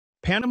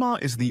Panama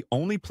is the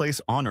only place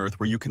on Earth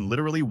where you can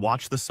literally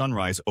watch the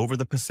sunrise over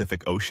the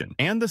Pacific Ocean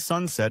and the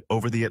sunset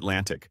over the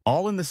Atlantic,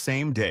 all in the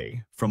same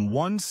day, from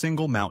one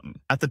single mountain.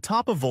 At the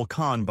top of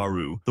Volcan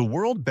Baru, the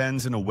world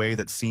bends in a way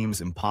that seems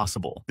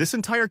impossible. This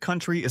entire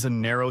country is a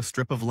narrow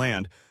strip of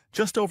land,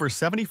 just over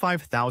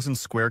 75,000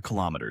 square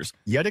kilometers,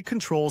 yet it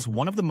controls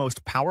one of the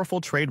most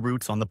powerful trade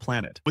routes on the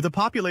planet. With a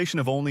population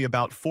of only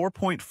about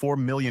 4.4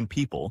 million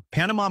people,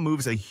 Panama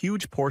moves a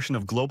huge portion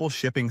of global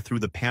shipping through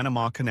the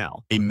Panama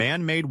Canal, a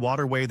man-made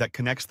waterway that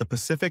connects the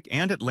Pacific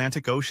and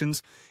Atlantic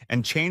Oceans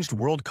and changed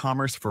world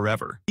commerce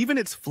forever. Even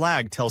its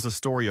flag tells a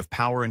story of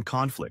power and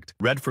conflict,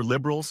 red for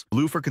liberals,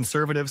 blue for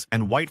conservatives,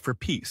 and white for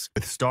peace,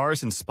 with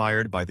stars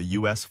inspired by the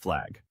U.S.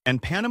 flag.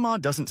 And Panama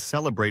doesn't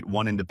celebrate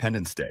one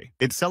Independence Day.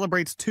 It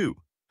celebrates two.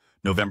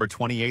 November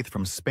 28th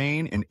from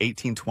Spain in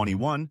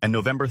 1821 and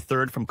November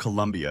 3rd from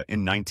Colombia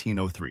in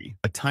 1903,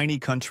 a tiny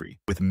country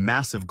with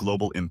massive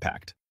global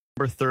impact.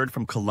 November 3rd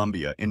from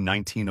Colombia in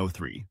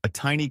 1903, a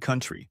tiny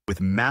country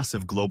with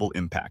massive global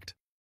impact.